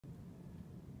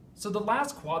So the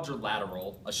last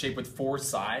quadrilateral, a shape with 4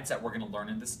 sides that we're going to learn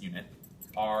in this unit,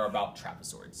 are about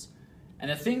trapezoids. And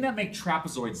the thing that makes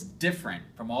trapezoids different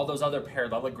from all those other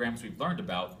parallelograms we've learned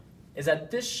about is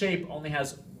that this shape only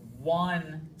has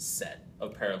one set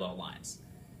of parallel lines.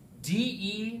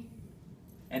 DE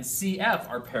and CF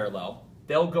are parallel.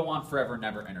 They'll go on forever,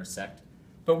 never intersect.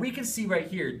 But we can see right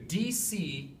here,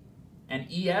 DC and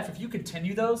EF, if you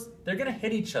continue those, they're going to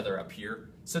hit each other up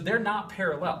here, so they're not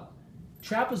parallel.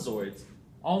 Trapezoids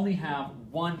only have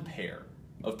one pair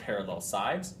of parallel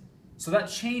sides, so that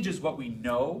changes what we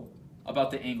know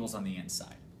about the angles on the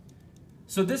inside.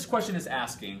 So this question is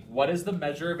asking, what is the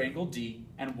measure of angle D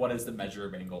and what is the measure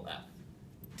of angle F?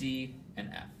 D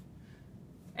and F.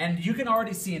 And you can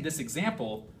already see in this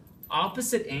example,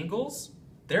 opposite angles,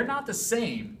 they're not the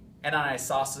same in a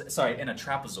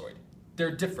trapezoid.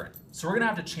 They're different. So we're going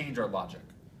to have to change our logic.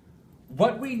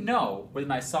 What we know with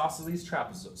an isosceles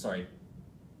trapezoid,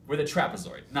 with a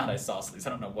trapezoid, not isosceles, I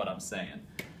don't know what I'm saying.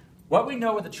 What we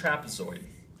know with a trapezoid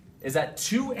is that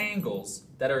two angles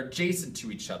that are adjacent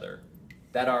to each other,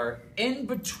 that are in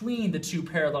between the two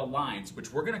parallel lines,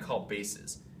 which we're going to call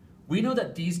bases, we know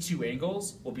that these two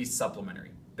angles will be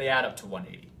supplementary. They add up to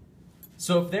 180.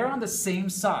 So if they're on the same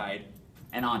side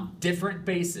and on different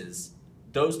bases,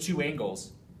 those two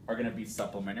angles are going to be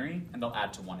supplementary and they'll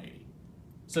add to 180.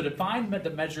 So to find the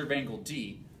measure of angle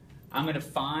D, I'm going to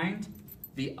find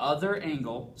the other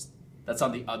angle that's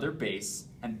on the other base,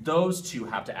 and those two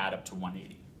have to add up to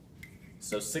 180.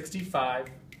 So 65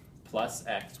 plus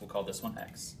x, we'll call this one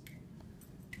x,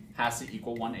 has to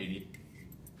equal 180.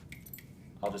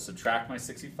 I'll just subtract my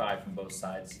 65 from both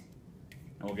sides,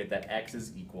 and we'll get that x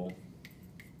is equal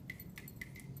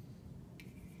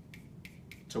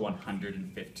to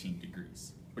 115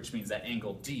 degrees, which means that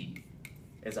angle D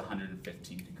is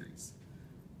 115 degrees.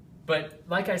 But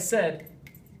like I said,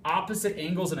 opposite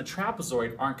angles in a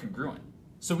trapezoid aren't congruent.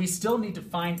 So we still need to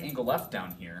find angle F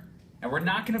down here, and we're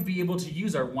not going to be able to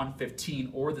use our 115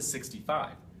 or the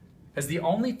 65, because the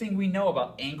only thing we know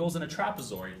about angles in a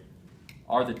trapezoid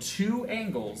are the two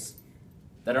angles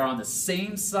that are on the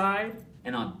same side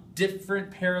and on different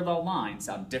parallel lines,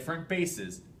 on different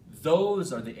bases.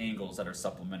 Those are the angles that are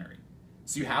supplementary.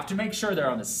 So you have to make sure they're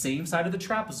on the same side of the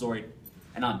trapezoid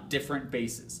and on different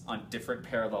bases, on different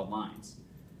parallel lines.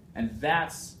 And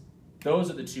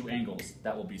those are the two angles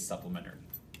that will be supplementary.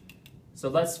 So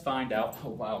let's find out, oh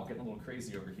wow, getting a little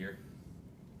crazy over here.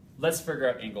 Let's figure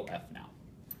out angle F now.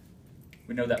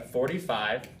 We know that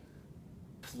 45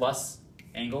 plus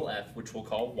angle F, which we'll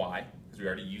call y, because we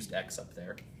already used x up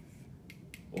there,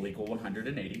 will equal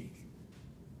 180.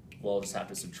 We'll just have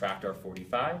to subtract our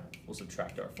 45. We'll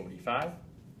subtract our 45.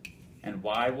 And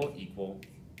y will equal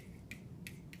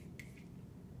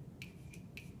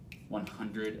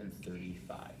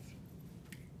 135.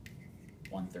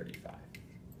 135.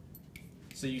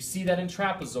 So you see that in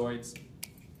trapezoids,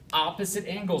 opposite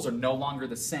angles are no longer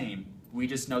the same. We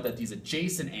just know that these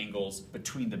adjacent angles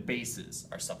between the bases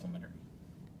are supplementary.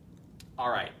 All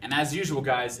right, and as usual,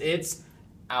 guys, it's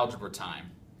algebra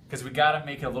time, because we got to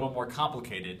make it a little more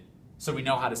complicated so we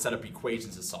know how to set up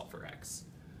equations to solve for x.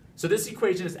 So this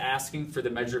equation is asking for the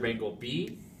measure of angle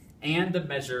B and the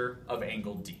measure of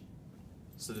angle D.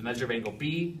 So the measure of angle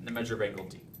B and the measure of angle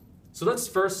D. So let's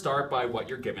first start by what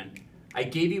you're given. I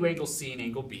gave you angle C and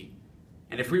angle B.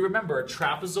 And if we remember, a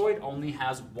trapezoid only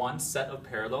has one set of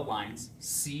parallel lines.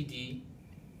 CD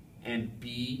and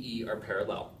BE are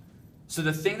parallel. So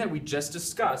the thing that we just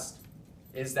discussed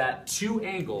is that two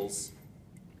angles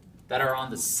that are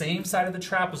on the same side of the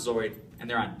trapezoid and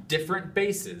they're on different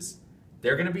bases,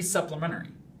 they're going to be supplementary.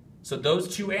 So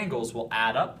those two angles will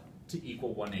add up to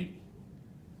equal 180.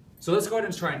 So let's go ahead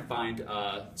and try and find,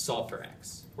 solve for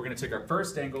x. We're going to take our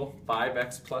first angle,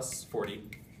 5x plus 40,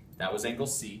 that was angle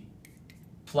C,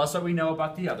 plus what we know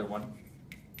about the other one,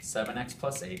 7x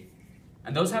plus 8,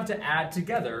 and those have to add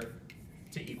together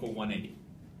to equal 180.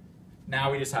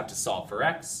 Now we just have to solve for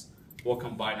x. We'll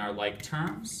combine our like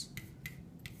terms.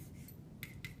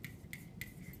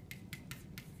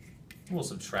 We'll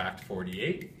subtract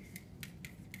 48.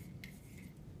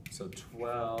 So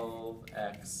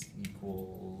 12x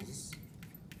equals,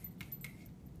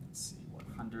 let's see,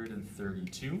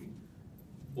 132.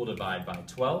 We'll divide by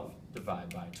 12,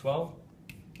 divide by 12,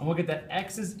 and we'll get that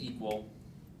x is equal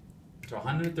to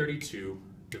 132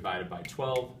 divided by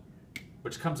 12,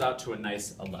 which comes out to a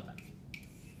nice 11.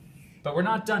 But we're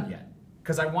not done yet,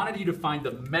 because I wanted you to find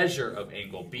the measure of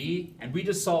angle B, and we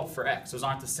just solved for x. Those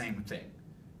aren't the same thing.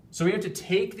 So we have to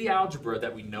take the algebra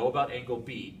that we know about angle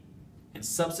B and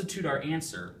substitute our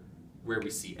answer where we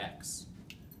see x.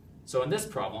 So in this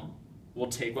problem, we'll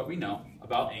take what we know,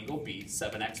 about angle B,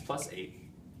 7x plus 8,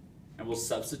 and we'll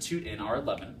substitute in our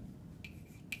 11.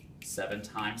 7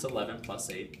 times 11 plus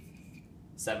 8.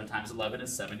 7 times 11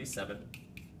 is 77.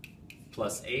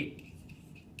 Plus 8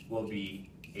 will be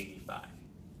 85.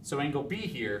 So angle B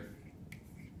here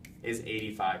is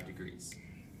 85 degrees.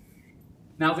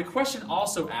 Now the question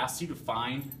also asks you to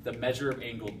find the measure of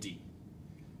angle D.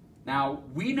 Now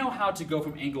we know how to go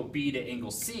from angle B to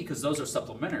angle C because those are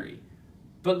supplementary.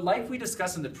 But like we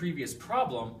discussed in the previous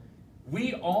problem,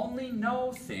 we only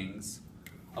know things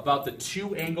about the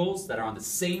two angles that are on the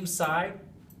same side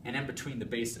and in between the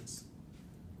bases.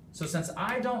 So since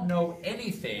I don't know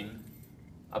anything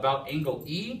about angle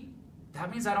E, that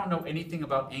means I don't know anything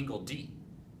about angle D.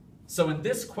 So in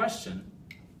this question,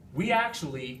 we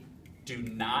actually do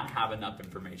not have enough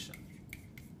information.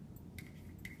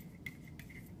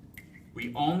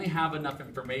 We only have enough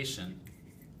information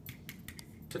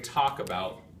to talk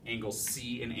about angle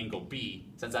C and angle B,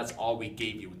 since that's all we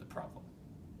gave you in the problem.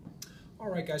 All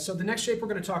right, guys, so the next shape we're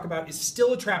going to talk about is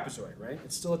still a trapezoid, right?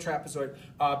 It's still a trapezoid,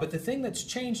 but the thing that's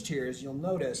changed here is you'll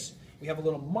notice we have a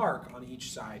little mark on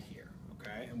each side here,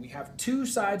 okay? And we have two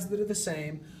sides that are the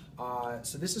same,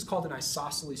 so this is called an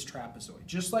isosceles trapezoid.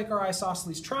 Just like our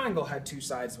isosceles triangle had two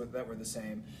sides that were the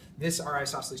same, our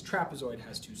isosceles trapezoid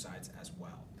has two sides as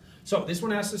well. So this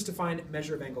one asks us to find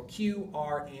measure of angle Q,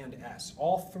 R, and S,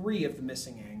 all three of the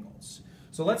missing angles.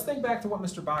 So let's think back to what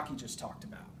Mr. Bakke just talked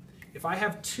about. If I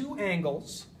have two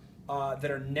angles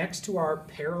that are next to our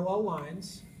parallel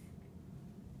lines,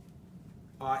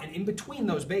 and in between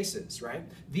those bases, right,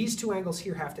 these two angles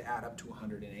here have to add up to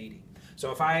 180.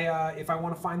 So if I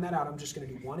want to find that out, I'm just going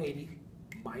to do 180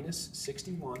 minus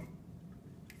 61,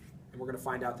 and we're going to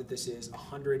find out that this is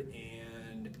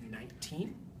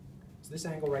 119. So this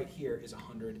angle right here is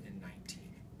 119.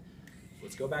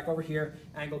 Let's go back over here.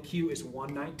 Angle Q is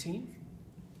 119.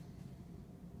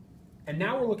 And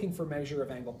now we're looking for measure of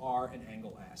angle R and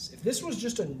angle S. If this was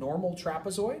just a normal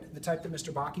trapezoid, the type that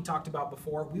Mr. Bakke talked about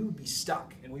before, we would be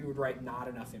stuck and we would write not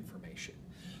enough information.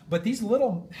 But these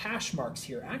little hash marks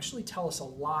here actually tell us a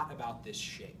lot about this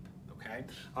shape, okay?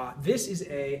 This is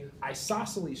a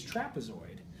isosceles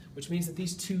trapezoid, which means that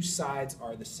these two sides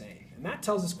are the same. And that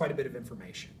tells us quite a bit of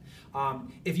information.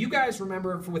 If you guys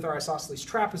remember with our isosceles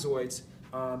trapezoids,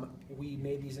 we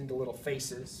made these into little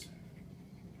faces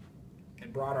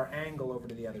and brought our angle over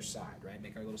to the other side, right?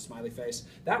 Make our little smiley face.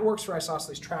 That works for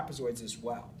isosceles trapezoids as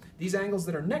well. These angles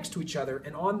that are next to each other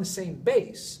and on the same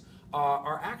base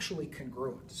are actually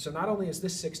congruent. So not only is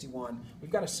this 61, we've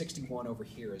got a 61 over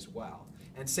here as well.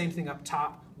 And same thing up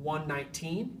top,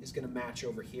 119 is going to match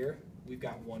over here. We've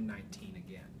got 119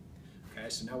 again. Okay,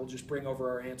 so now we'll just bring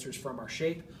over our answers from our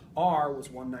shape. R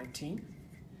was 119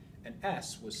 and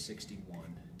S was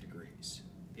 61 degrees.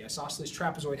 The isosceles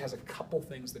trapezoid has a couple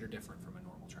things that are different from